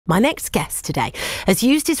My next guest today has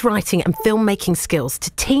used his writing and filmmaking skills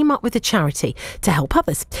to team up with a charity to help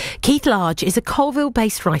others. Keith Large is a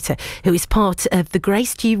Colville-based writer who is part of the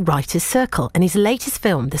Grace Dew Writers Circle, and his latest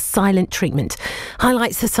film, The Silent Treatment,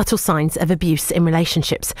 highlights the subtle signs of abuse in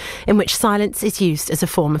relationships, in which silence is used as a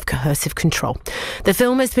form of coercive control. The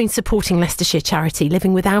film has been supporting Leicestershire charity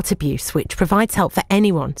Living Without Abuse, which provides help for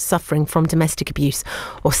anyone suffering from domestic abuse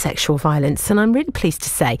or sexual violence. And I'm really pleased to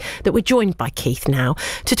say that we're joined by Keith now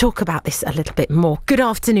to talk about this a little bit more. Good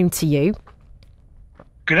afternoon to you.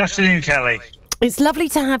 Good afternoon, Kelly. It's lovely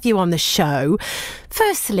to have you on the show.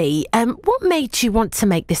 Firstly, what made you want to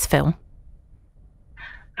make this film?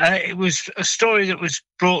 It was a story that was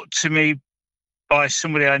brought to me by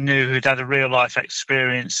somebody I knew who'd had a real-life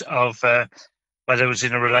experience of where they was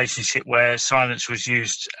in a relationship where silence was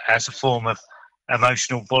used as a form of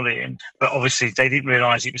emotional bullying, but obviously they didn't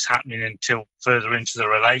realise it was happening until further into the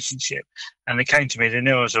relationship. And they came to me, they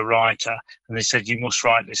knew I was a writer, and they said, you must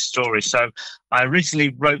write this story. So I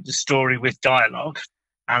originally wrote the story with dialogue,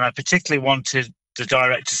 and I particularly wanted the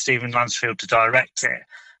director, Stephen Lansfield, to direct it.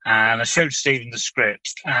 And I showed Stephen the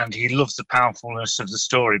script, and he loved the powerfulness of the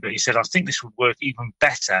story, but he said, I think this would work even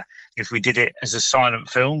better if we did it as a silent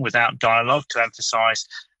film without dialogue, to emphasise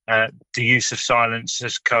the use of silence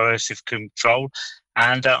as coercive control.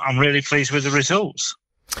 And I'm really pleased with the results.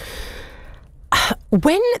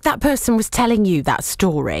 When that person was telling you that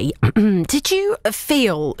story, did you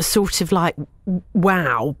feel sort of like,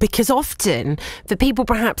 wow? Because often for people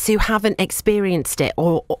perhaps who haven't experienced it,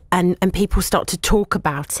 and people start to talk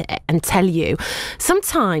about it and tell you,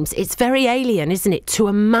 sometimes it's very alien, isn't it, to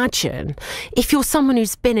imagine, if you're someone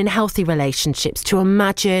who's been in healthy relationships, to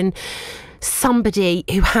imagine somebody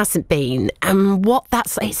who hasn't been, and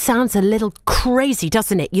it sounds a little crazy,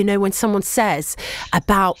 doesn't it? You know, when someone says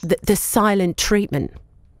about the silent treatment.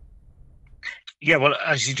 Yeah, well,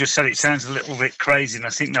 as you just said, it sounds a little bit crazy, and I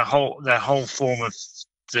think the whole form of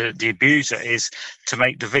the abuser is to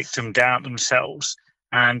make the victim doubt themselves.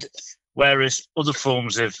 And whereas other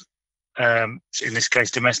forms of, in this case,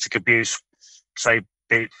 domestic abuse, say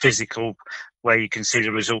physical, where you can see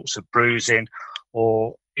the results of bruising,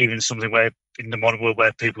 or even something where in the modern world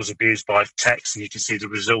where people's abused by text and you can see the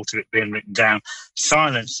result of it being written down.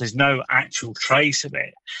 Silence, there's no actual trace of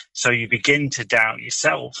it. So you begin to doubt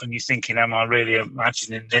yourself and you're thinking, am I really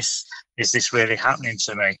imagining this? Is this really happening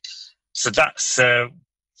to me? So that's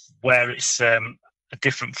where it's a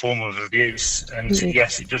different form of abuse. And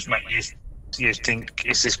yes, it does make you think,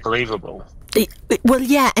 is this believable? Well,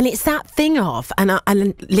 yeah, and it's that thing of,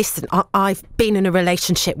 and listen, I've been in a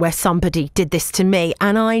relationship where somebody did this to me,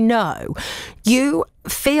 and I know you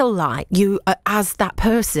feel like you, as that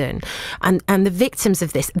person and the victims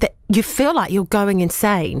of this, that you feel like you're going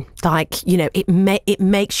insane. Like, you know, it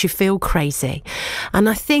makes you feel crazy. And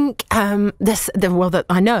I think that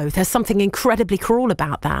I know there's something incredibly cruel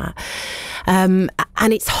about that. And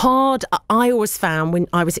it's hard. I always found when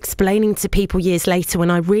I was explaining to people years later,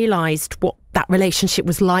 when I realised what that relationship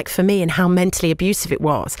was like for me and how mentally abusive it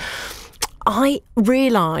was, I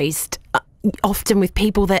realised often with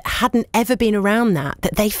people that hadn't ever been around that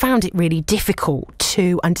they found it really difficult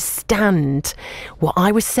to understand what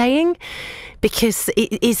I was saying, because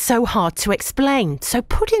it is so hard to explain. So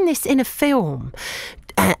putting this in a film,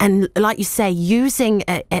 and like you say, using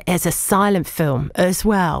it as a silent film as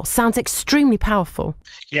well, sounds extremely powerful.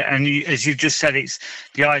 Yeah, and as you've just said,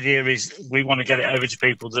 the idea is we want to get it over to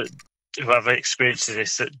people who have experienced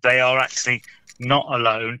this, that they are actually not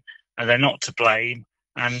alone and they're not to blame.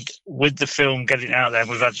 And with the film getting out there,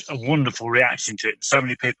 we've had a wonderful reaction to it. So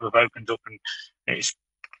many people have opened up and it's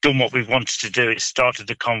done what we've wanted to do. It started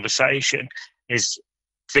the conversation. Is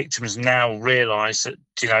victims now realise that,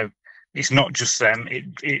 you know, it's not just them.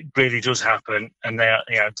 It really does happen, and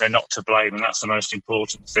they're not to blame, and that's the most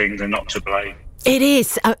important thing. They're not to blame. It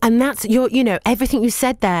is, and that's everything you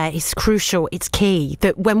said there is crucial. It's key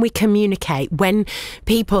that when we communicate, when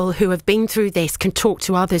people who have been through this can talk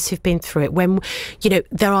to others who've been through it, when, you know,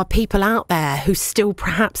 there are people out there who still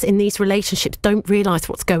perhaps in these relationships don't realise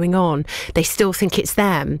what's going on. They still think it's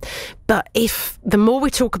them. But if the more we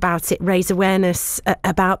talk about it, raise awareness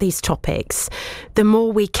about these topics, the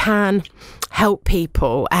more we can help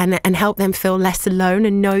people and help them feel less alone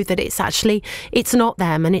and know that it's not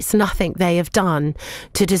them and it's nothing they have done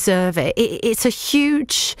to deserve it. It's a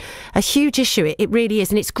huge issue. It really is.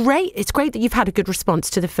 And it's great that you've had a good response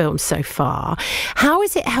to the film so far. How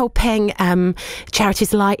is it helping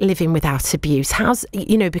charities like Living Without Abuse?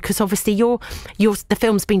 Because obviously the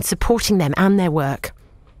film's been supporting them and their work.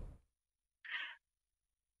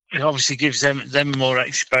 It obviously gives them more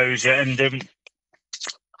exposure, and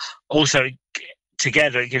also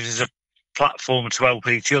together, it gives us a platform to help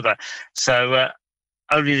each other. So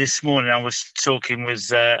only this morning I was talking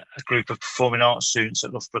with a group of performing arts students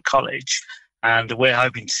at Loughborough College, and we're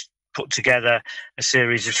hoping to put together a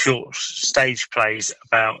series of short stage plays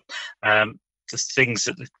about the things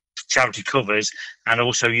that the charity covers, and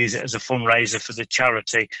also use it as a fundraiser for the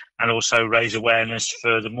charity, and also raise awareness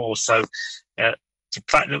furthermore. So the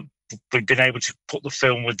fact that we've been able to put the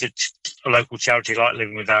film with a local charity like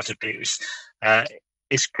Living Without Abuse,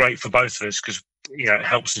 it's great for both of us, because it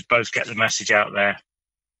helps us both get the message out there.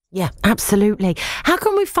 Yeah, absolutely. How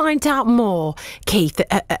can we find out more, Keith,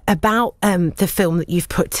 about the film that you've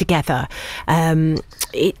put together? Is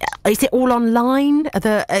it all online?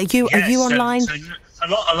 Are you online? So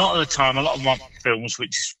a lot of the time, a lot of my films,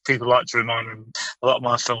 which people like to remind me, a lot of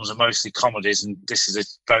my films are mostly comedies, and this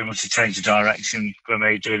is very much a change of direction for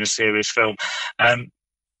me, doing a serious film.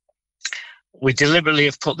 We deliberately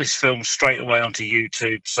have put this film straight away onto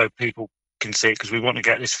YouTube so people can see it, because we want to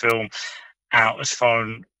get this film out as far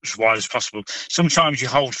and as wide as possible. Sometimes you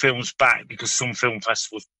hold films back because some film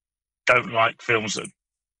festivals don't like films that have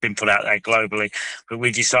been put out there globally, but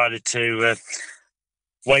we decided to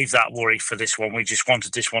waive that worry for this one. We just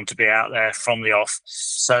wanted this one to be out there from the off.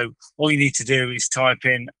 So all you need to do is type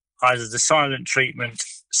in either The Silent Treatment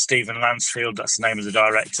Stephen Lansfield, that's the name of the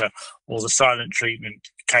director, or The Silent Treatment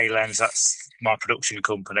K-Lens, that's my production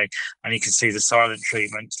company, and you can see The Silent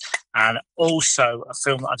Treatment. And also a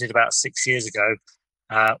film that I did about 6 years ago,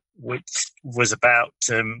 which was about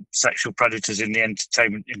sexual predators in the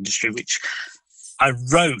entertainment industry, which I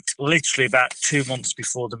wrote literally about 2 months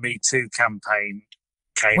before the Me Too campaign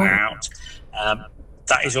came out.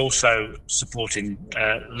 That is also supporting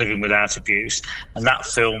Living Without Abuse. And that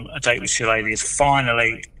film, A Date with Shillelagh, is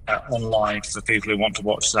finally online for people who want to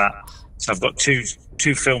watch that. So I've got two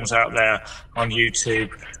films out there on YouTube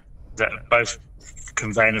that are both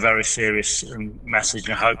conveying a very serious message,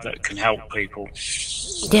 and I hope that can help people.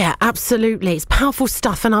 Yeah, absolutely. It's powerful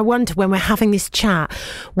stuff. And I wonder, when we're having this chat,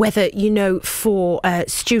 whether, for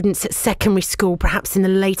students at secondary school, perhaps in the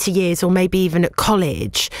later years, or maybe even at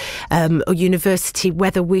college or university,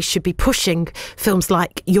 whether we should be pushing films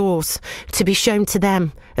like yours to be shown to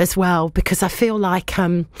them as well. Because I feel like,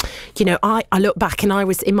 I look back, and I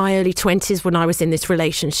was in my early 20s when I was in this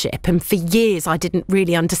relationship. And for years, I didn't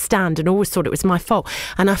really understand and always thought it was my fault.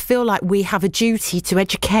 And I feel like we have a duty to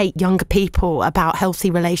educate younger people about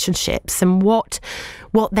healthy relationships and what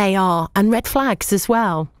they are, and red flags as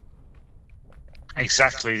well.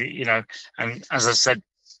 Exactly, and as I said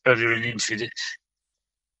earlier in the interview,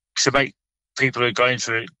 to make people who are going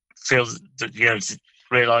through it feel that,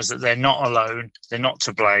 realise that they're not alone, they're not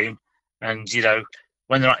to blame, and,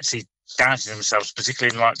 when they're actually doubting themselves,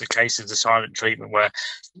 particularly in like the case of The Silent Treatment, where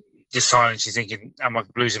just silence, you're thinking, am I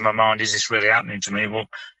losing my mind? Is this really happening to me? Well,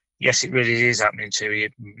 yes, it really is happening to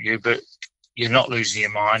you, but you're not losing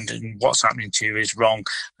your mind, and what's happening to you is wrong,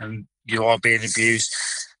 and you are being abused.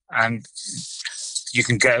 And you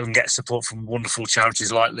can go and get support from wonderful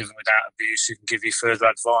charities like Living Without Abuse, who can give you further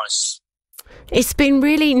advice. It's been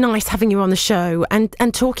really nice having you on the show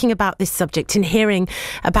and talking about this subject, and hearing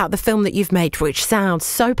about the film that you've made, which sounds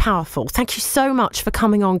so powerful. Thank you so much for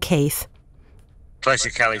coming on, Keith.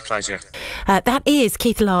 Pleasure, Kelly, pleasure. That is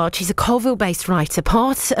Keith Large. He's a Colville-based writer,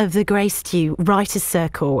 part of the Greystew Writers'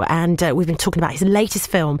 Circle, and we've been talking about his latest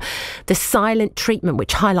film, The Silent Treatment,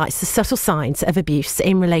 which highlights the subtle signs of abuse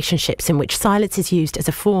in relationships in which silence is used as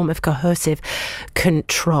a form of coercive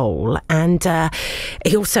control. And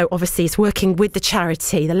he also obviously is working with the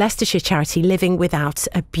charity, the Leicestershire charity, Living Without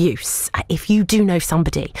Abuse. If you do know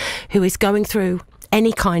somebody who is going through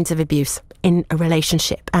any kinds of abuse in a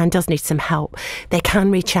relationship and does need some help, they can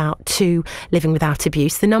reach out to Living Without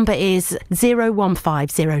Abuse. The number is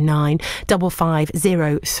 01509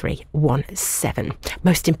 550317.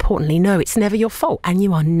 Most importantly, no, it's never your fault, and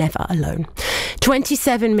you are never alone.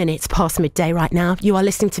 27 minutes past midday right now. You are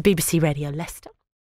listening to BBC Radio Leicester.